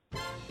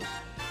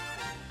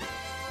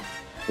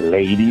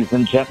Ladies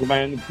and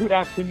gentlemen, good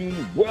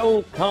afternoon.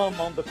 Welcome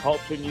on the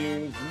Culture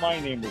News. My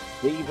name is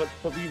David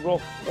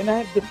Saviro, and I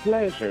have the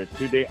pleasure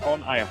today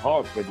on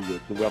iHeartRadio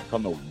to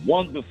welcome a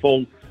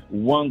wonderful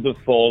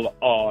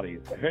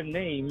artist. Her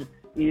name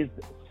is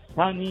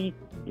Sunny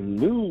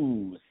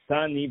Bleau.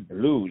 Sunny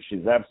Bleau.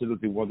 She's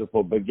absolutely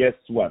wonderful. But guess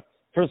what?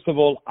 First of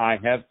all, I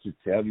have to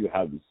tell you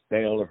how to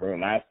spell her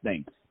last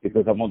name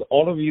because I want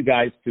all of you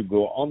guys to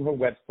go on her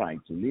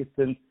website to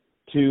listen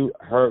to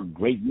her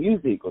great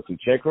music or to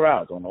check her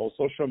out on all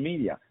social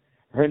media.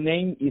 Her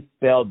name is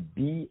spelled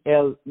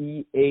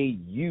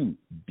B-L-E-A-U,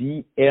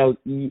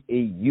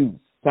 B-L-E-A-U,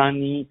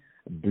 Sunny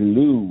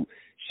Bleau.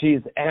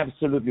 She's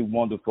absolutely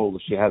wonderful.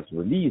 She has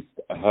released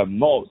her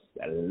most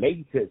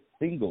latest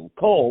single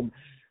called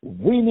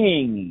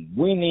Winning.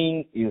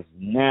 Winning is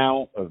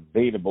now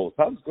available.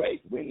 Sounds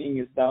great. Winning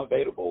is now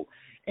available.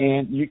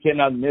 And you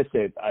cannot miss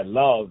it. I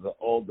love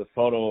all the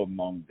photo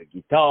among the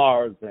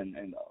guitars and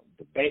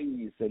the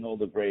bass and all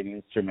the great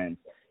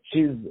instruments.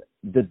 She's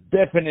the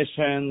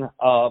definition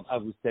of, I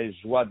would say,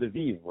 joie de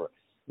vivre.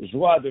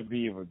 Joie de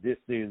vivre, this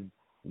is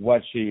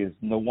what she is.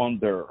 No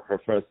wonder her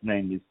first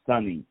name is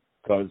Sunny,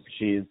 because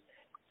she's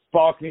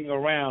sparkling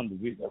around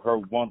with her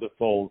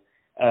wonderful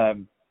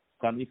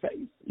sunny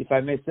face, if I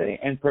may say,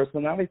 and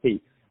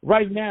personality.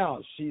 Right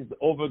now, she's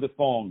over the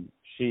phone.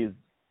 She's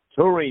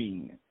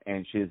touring,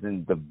 and she's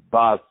in the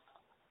bus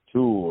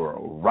tour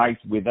right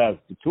with us,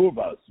 the tour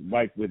bus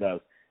right with us.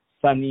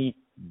 Sunny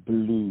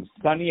Bleau.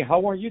 Sunny,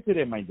 how are you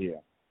today, my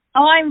dear?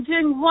 Oh, I'm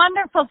doing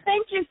wonderful.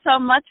 Thank you so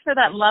much for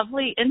that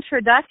lovely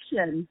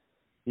introduction.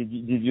 Did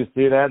you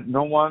see that?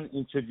 No one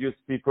introduced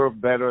people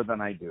better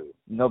than I do.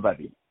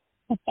 Nobody.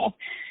 Well,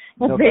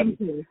 Nobody. thank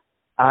you.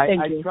 I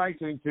you. try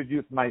to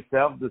introduce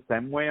myself the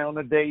same way on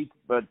a date,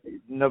 but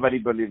nobody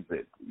believes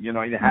it. You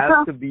know, it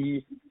has to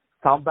be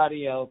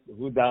somebody else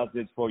who does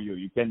it for you.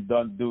 You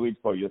don't do it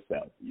for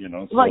yourself, you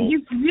know. So. Well,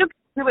 you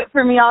do it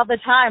for me all the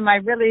time. I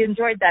really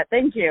enjoyed that.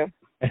 Thank you.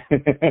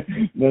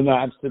 No,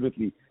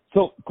 absolutely.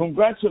 So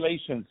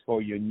congratulations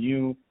for your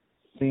new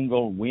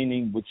single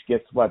Winning, which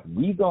guess what?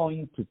 We're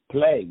going to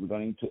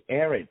to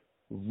air it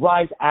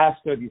right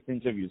after this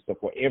interview. So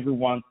for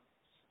everyone,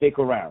 stick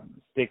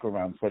around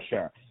for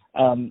sure.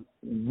 I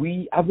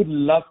would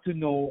love to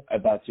know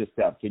about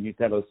yourself. Can you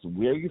tell us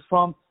where you're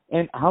from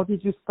and how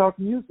did you start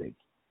music?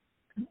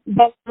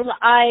 Well,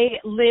 I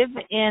live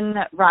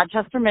in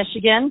Rochester,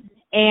 Michigan,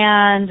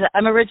 and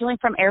I'm originally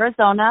from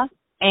Arizona.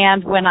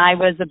 And when I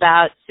was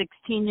about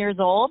 16 years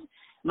old,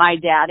 my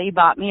daddy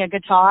bought me a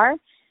guitar,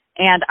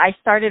 and I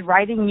started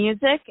writing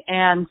music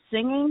and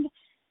singing,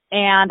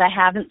 and I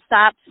haven't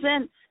stopped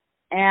since.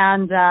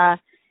 And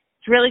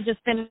it's really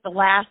just been the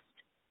last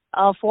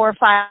 4 or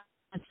 5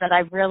 months that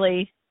I've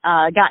really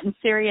gotten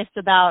serious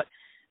about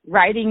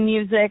writing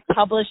music,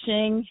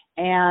 publishing,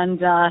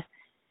 and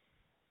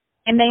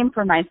a name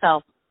for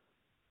myself.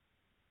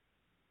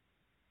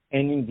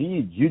 And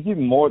indeed, you do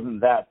more than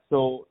that.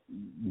 So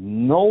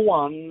no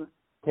one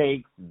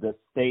takes the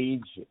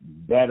stage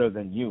better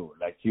than you.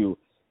 Like you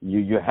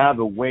have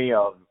a way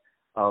of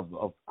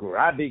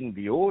grabbing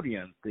the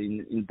audience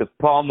in the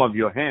palm of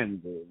your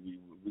hand, you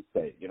would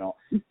say, you know.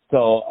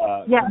 So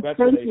yeah,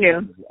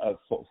 congratulations thank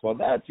you. For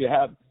that. You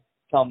have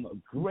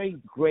some great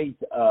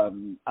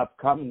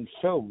upcoming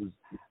shows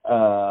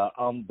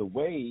on the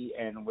way,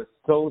 and we're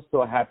so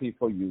happy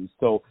for you.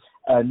 So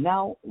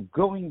now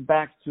going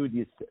back to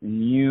this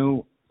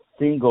new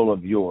single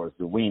of yours,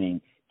 Winning,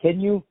 can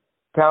you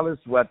tell us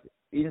what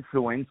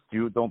influenced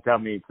you? Don't tell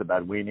me it's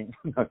about winning.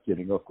 Not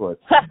kidding, of course.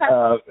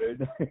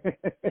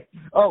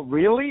 Oh,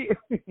 really?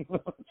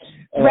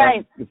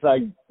 Right. It's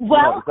like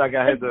well, it's like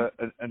I had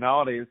an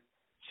artist.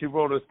 She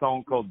wrote a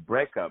song called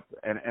 "Breakup,"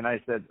 and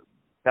I said,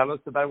 tell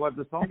us about what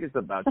the song is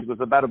about. She goes,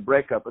 about a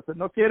breakup. I said,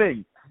 no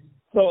kidding.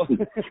 So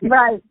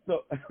right.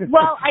 So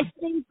well, I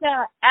think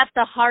at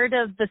the heart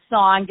of the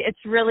song,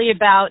 it's really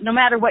about no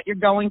matter what you're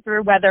going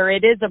through, whether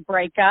it is a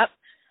breakup,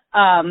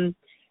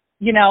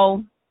 you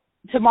know,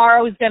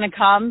 tomorrow is going to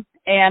come,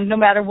 and no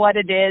matter what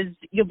it is,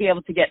 you'll be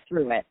able to get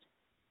through it.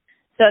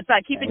 So it's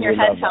like keeping your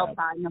head held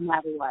high no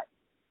matter what.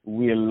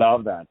 We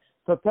love that.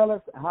 So tell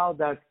us how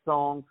that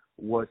song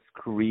was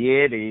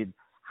created.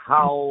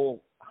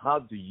 How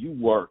do you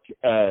work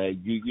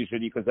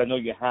usually? Because I know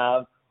you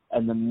have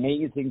an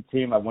amazing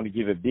team. I want to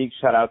give a big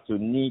shout out to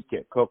Nick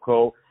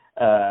Coco,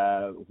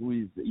 who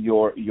is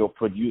your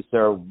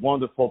producer,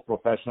 wonderful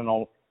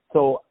professional.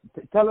 So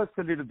tell us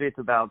a little bit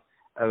about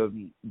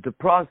the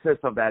process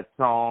of that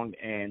song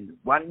and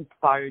what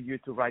inspired you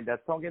to write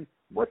that song, and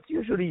what's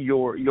usually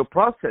your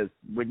process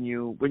when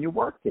you're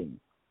working.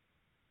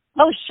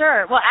 Oh,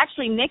 sure. Well,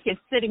 actually, Nick is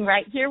sitting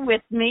right here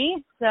with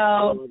me. So,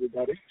 hello,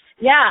 everybody.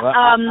 Yeah. Well,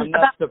 I'm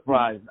not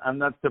surprised. I'm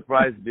not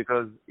surprised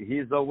because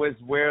he's always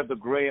where the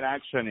great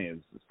action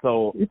is.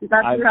 So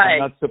that's right. I'm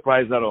not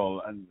surprised at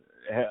all. And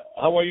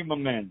how are you, my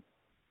man?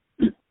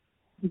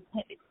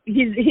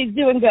 He's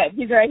doing good.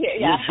 He's right here.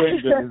 Yeah.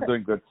 He's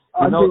doing good.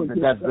 You know,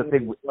 that's the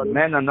thing.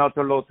 Men are not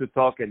allowed to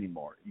talk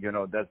anymore. You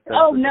know, that's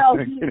oh, no.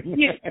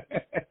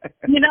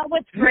 You know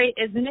what's great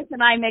is Nick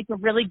and I make a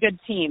really good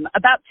team.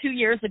 About 2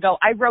 years ago,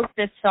 I wrote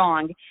this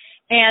song.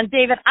 And,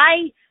 David,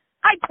 I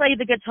play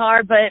the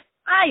guitar, but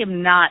I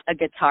am not a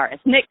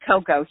guitarist. Nick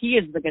Coco, he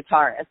is the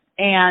guitarist.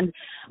 And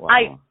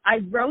wow. I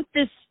wrote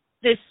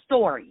this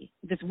story,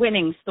 this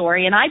winning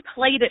story, and I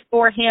played it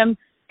for him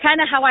kind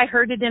of how I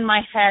heard it in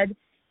my head.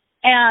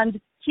 And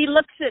he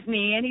looks at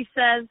me and he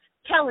says,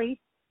 Kelly,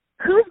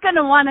 who's going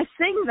to want to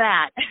sing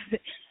that?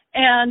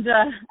 And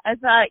I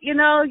thought, you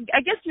know,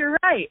 I guess you're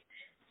right.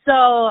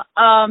 So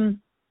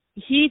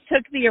he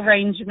took the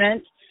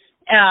arrangement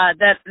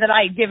that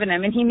I had given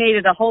him, and he made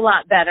it a whole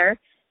lot better.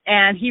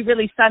 And he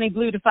really Sunny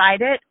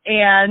Bleau-ified it,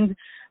 and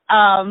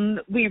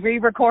we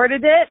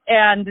re-recorded it,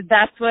 and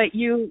that's what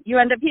you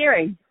end up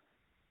hearing.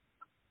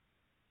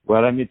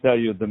 Well, let me tell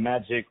you, the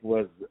magic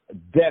was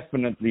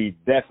definitely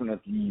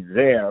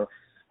there.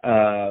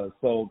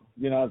 So,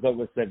 you know, as I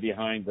always said,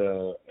 behind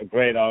a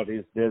great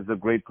artist, there's a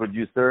great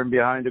producer, and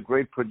behind a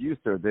great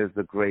producer, there's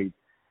a great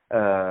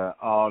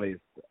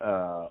artist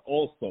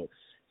also.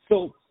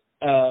 So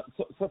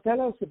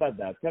tell us about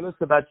that. Tell us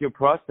about your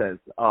process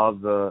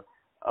of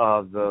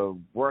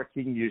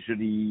working.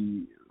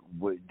 Usually,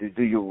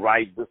 do you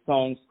write the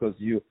songs? Because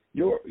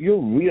you're a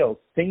real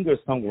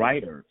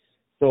singer-songwriter.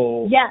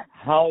 So yes.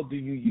 How do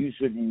you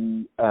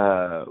usually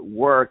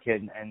work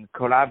and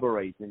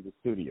collaborate in the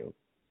studio?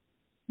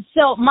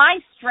 So my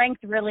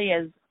strength really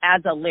is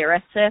as a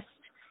lyricist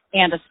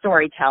and a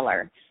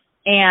storyteller.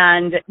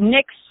 And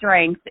Nick's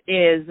strength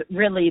is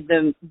really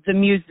the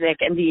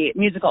music and the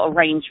musical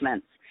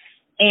arrangements.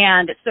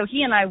 And so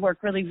he and I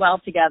work really well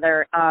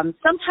together.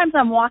 Sometimes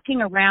I'm walking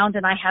around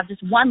and I have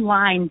just one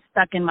line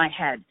stuck in my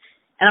head.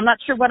 And I'm not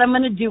sure what I'm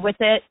going to do with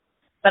it,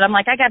 but I'm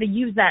like, I got to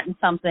use that in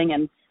something.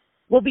 And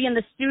we'll be in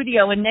the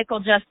studio and Nick will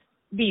just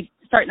be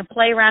starting to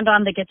play around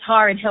on the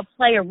guitar and he'll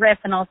play a riff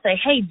and I'll say,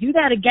 hey, do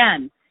that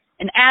again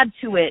and add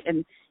to it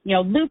and, you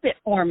know, loop it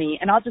for me.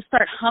 And I'll just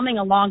start humming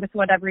along with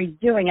whatever he's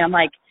doing. And I'm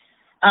like,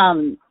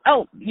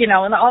 oh, you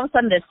know, and all of a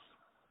sudden this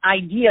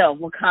idea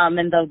will come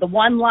and the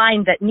one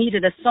line that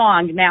needed a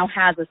song now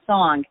has a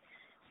song.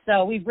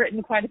 So we've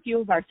written quite a few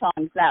of our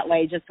songs that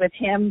way, just with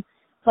him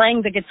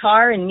playing the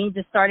guitar and me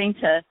just starting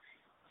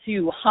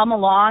to hum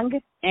along,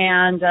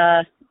 and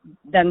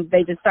then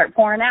they just start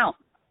pouring out.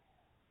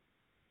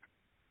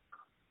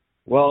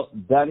 Well,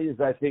 that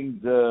is, I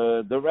think,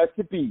 the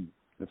recipe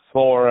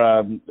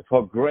for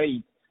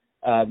great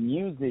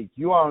music.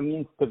 You are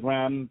on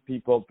Instagram.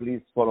 People,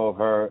 please follow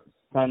her,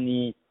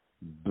 Sunny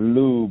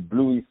Bleau.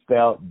 Bleau is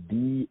spelled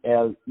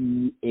Bleau.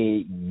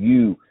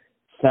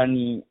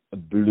 Sunny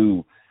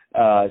Bleau.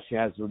 She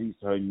has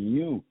released her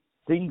new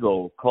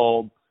single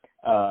called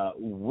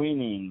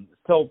Winning.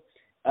 So,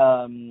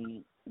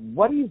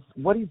 what is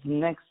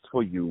next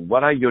for you?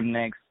 What are your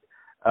next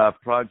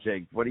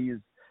projects? What is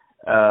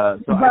I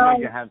know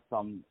you have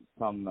some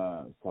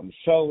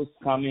shows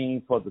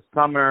coming for the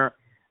summer.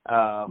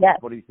 Yes.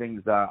 Hopefully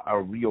things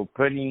are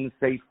reopening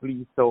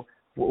safely. So,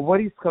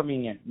 what is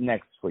coming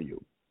next for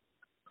you?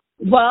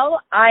 Well,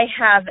 I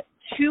have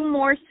 2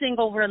 more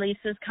single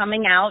releases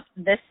coming out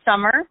this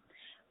summer.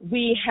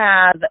 We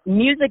have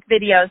music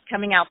videos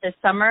coming out this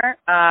summer.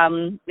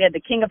 We had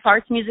the King of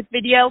Hearts music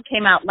video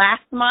came out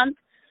last month.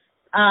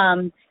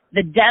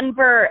 The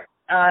Denver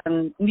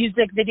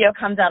music video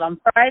comes out on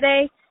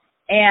Friday.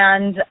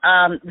 And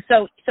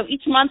so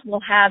each month we'll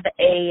have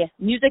a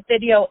music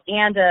video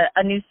and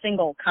a new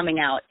single coming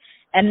out.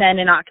 And then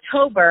in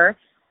October,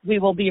 we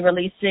will be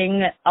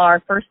releasing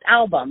our first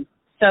album.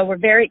 So we're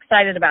very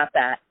excited about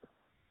that.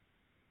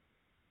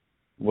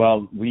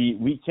 Well,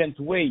 we can't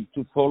wait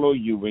to follow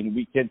you, and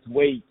we can't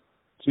wait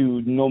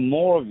to know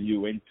more of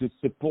you and to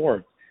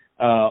support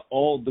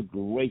all the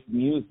great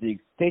music.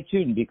 Stay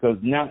tuned, because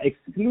now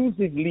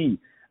exclusively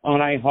on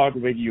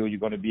iHeartRadio, you're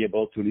going to be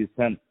able to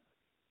listen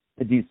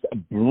to this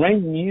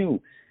brand new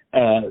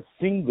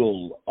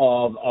single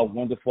of a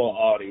wonderful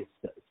artist,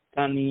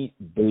 Sunny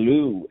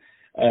Bleau,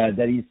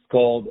 that is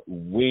called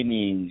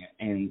Winning.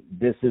 And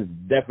this is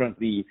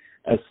definitely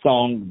a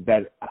song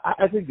that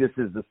I think this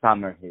is the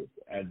summer hit.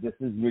 This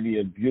is really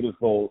a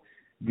beautiful,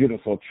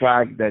 beautiful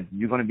track that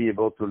you're going to be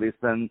able to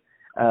listen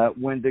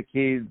when the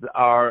kids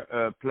are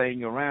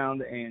playing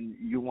around and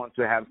you want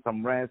to have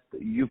some rest.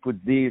 You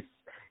put this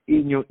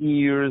in your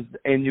ears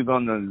and you're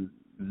going to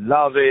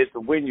love it.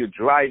 When you're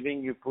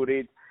driving, you put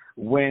it.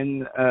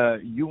 When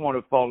you want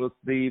to fall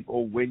asleep,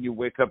 or when you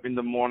wake up in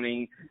the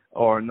morning,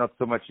 or not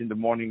so much in the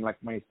morning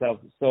like myself.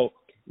 So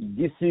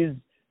this is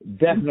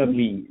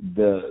definitely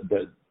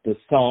the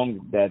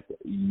song that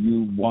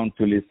you want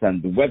to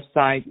listen. The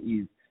website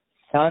is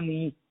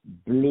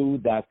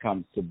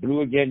sunnybleau.com. So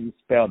Bleau again is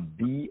spelled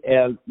Bleau.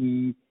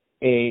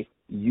 Can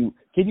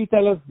you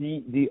tell us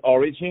the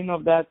origin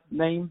of that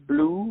name,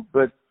 Bleau,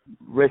 but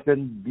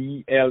written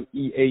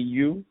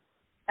Bleau?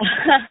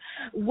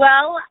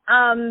 Well,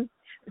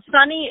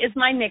 Sunny is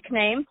my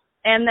nickname,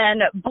 and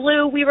then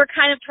Bleau, we were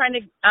kind of trying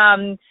to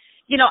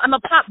I'm a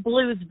pop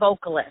blues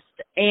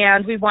vocalist,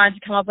 and we wanted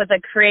to come up with a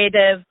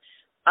creative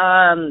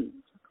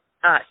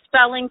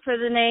spelling for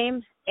the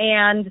name,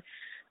 and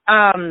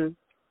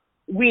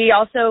we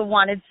also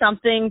wanted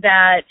something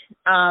that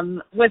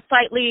was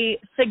slightly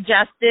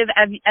suggestive,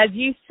 as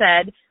you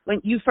said when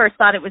you first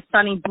thought it was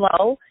Sunny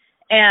Bleau,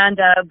 and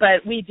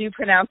but we do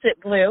pronounce it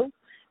Blue.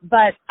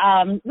 But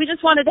we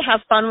just wanted to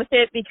have fun with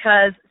it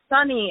because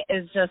Sunny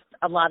is just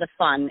a lot of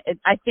fun.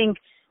 I think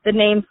the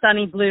name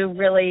Sunny Bleau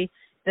really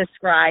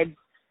describes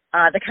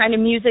the kind of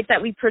music that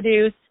we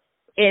produce.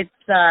 It's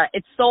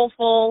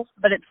soulful,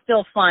 but it's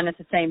still fun at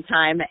the same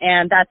time,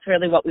 and that's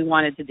really what we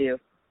wanted to do.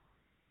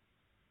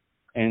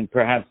 And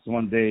perhaps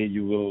one day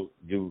we will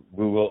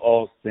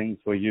all sing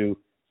for you,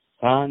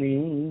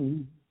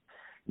 Sunny.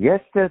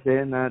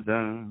 Yesterday,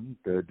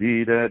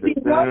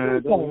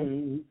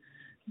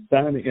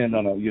 Sunny.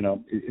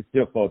 No, it's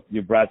your fault.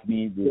 You brought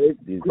me this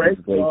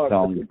great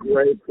song.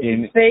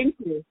 Thank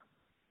you.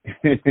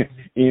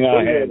 In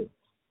our head.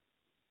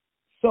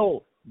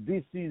 So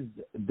this is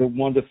the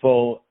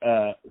wonderful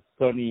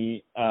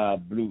Sunny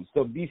Bleau.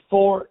 So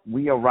before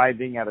we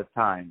arriving at a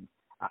time,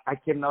 I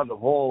cannot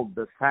hold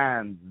the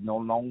fans no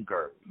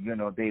longer.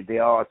 They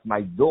are at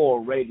my door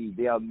already.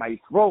 They are at my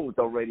throat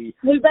already.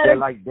 They're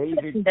like,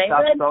 David,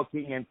 stop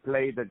talking and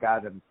play the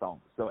goddamn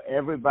song. So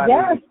everybody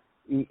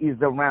is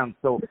around.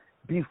 So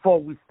before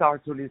we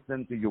start to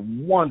listen to your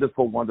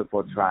wonderful,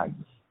 wonderful track,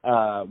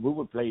 we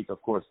will play it,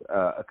 of course,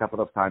 a couple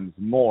of times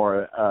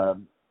more.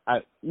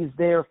 Is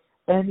there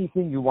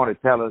anything you want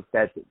to tell us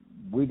that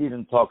we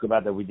didn't talk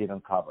about, that we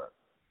didn't cover?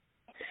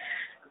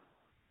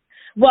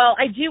 Well,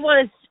 I do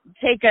want to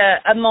take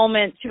a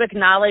moment to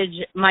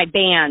acknowledge my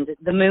band,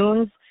 The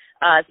Moons,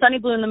 Sunny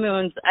Bleau and The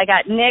Moons. I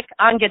got Nick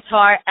on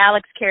guitar,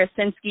 Alex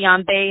Karasinski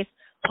on bass,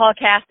 Paul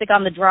Kastic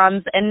on the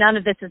drums, and none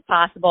of this is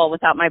possible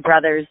without my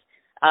brothers,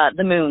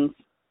 The Moons.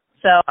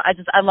 So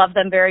I love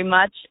them very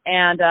much,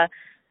 and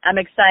I'm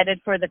excited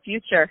for the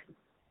future.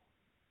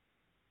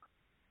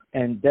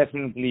 And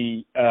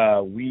definitely,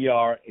 we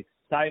are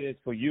excited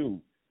for you.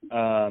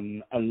 A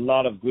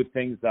lot of good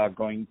things are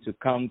going to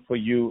come for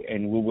you,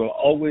 and we will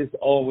always,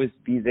 always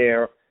be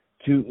there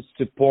to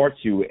support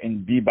you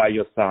and be by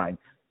your side.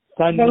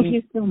 Sunny Thank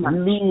you so much.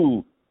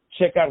 Bleau,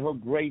 check out her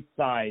great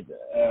site,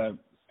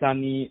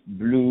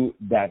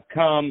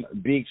 sunnybleau.com.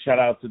 Big shout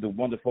out to the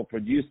wonderful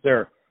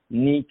producer,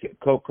 Nick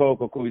Coco.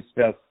 Coco is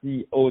spelled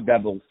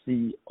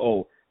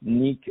C-O-C-C-O.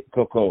 Nick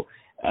Coco.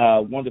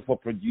 Wonderful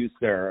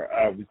producer.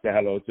 We say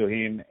hello to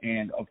him.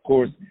 And, of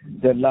course,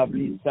 the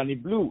lovely Sunny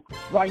Bleau.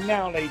 Right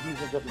now,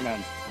 ladies and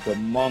gentlemen, the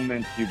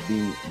moment you've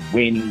been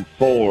waiting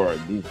for,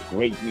 this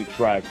great new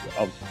track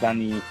of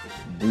Sunny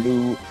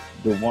Bleau,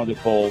 the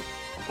wonderful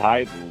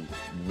title,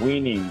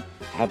 Winning.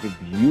 Have a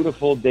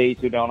beautiful day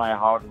today on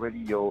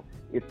iHeartRadio.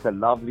 It's a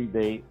lovely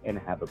day, and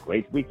have a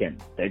great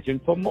weekend. Stay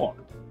tuned for more.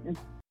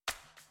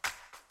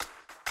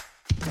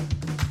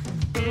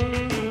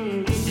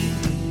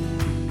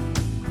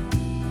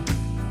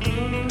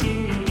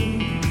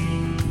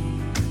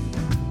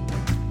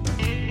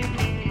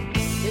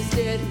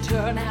 Didn't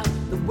turn out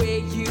the way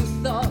you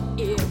thought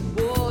it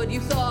would. You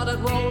thought I'd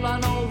roll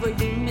on over,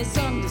 you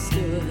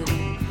misunderstood.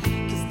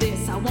 'Cause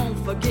this I won't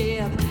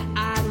forgive,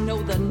 I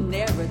know the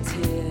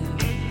narrative.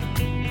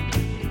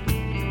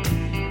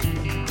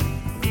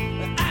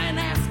 I ain't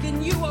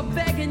asking you or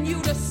begging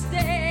you to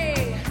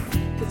stay,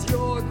 'cause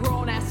you're a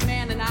grown-ass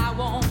man and I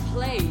won't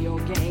play your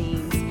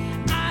games.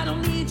 I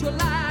don't need your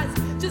lies,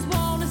 just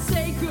wanna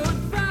say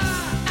goodbye.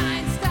 I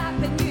ain't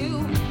stopping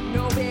you,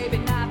 no baby,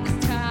 not this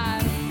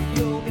time.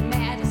 You'll be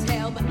mad as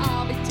hell, but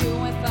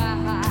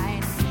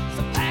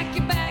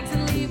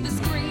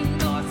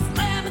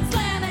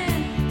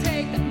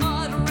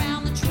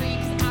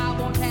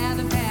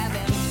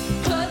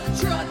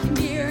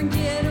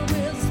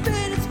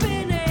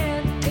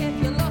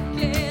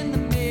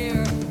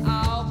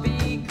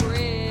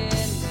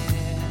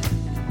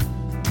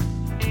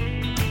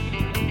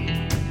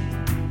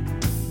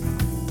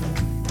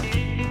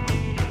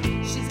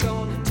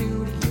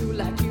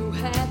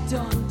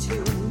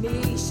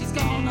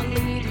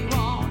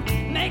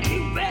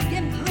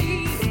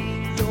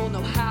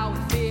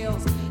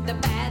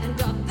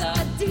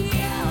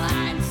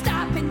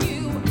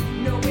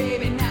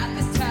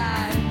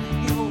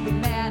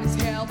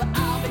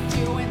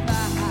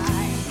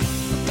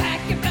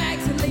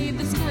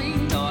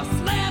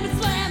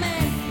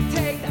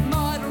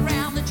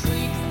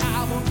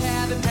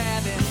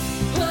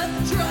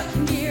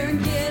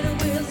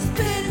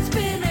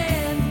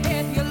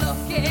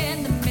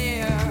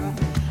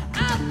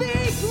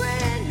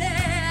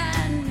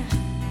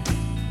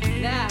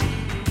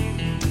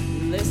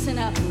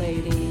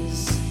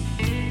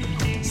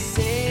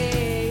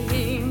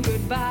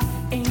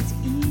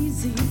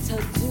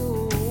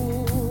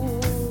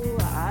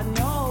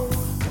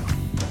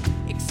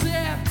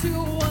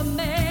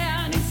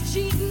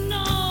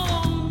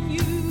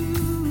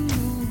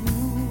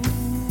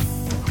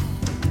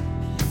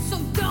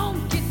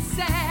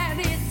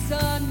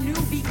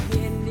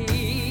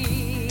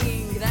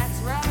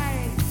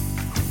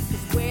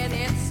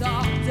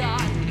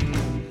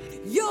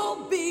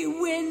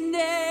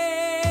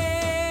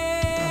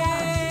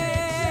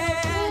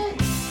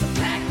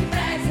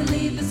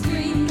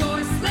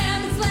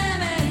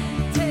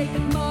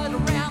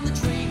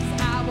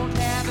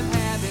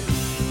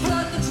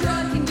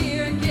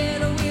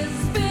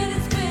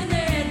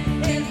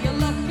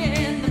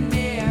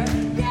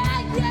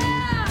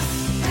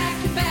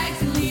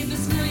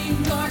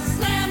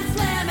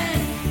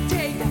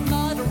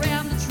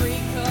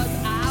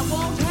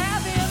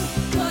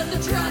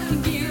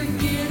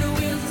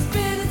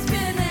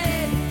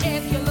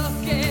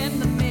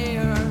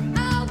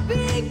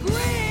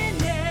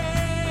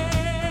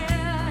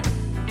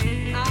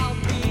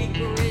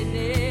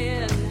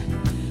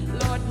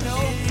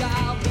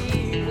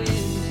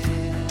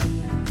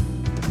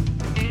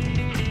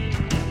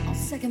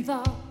second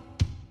thought,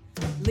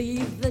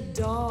 leave the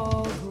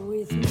dog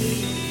with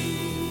me.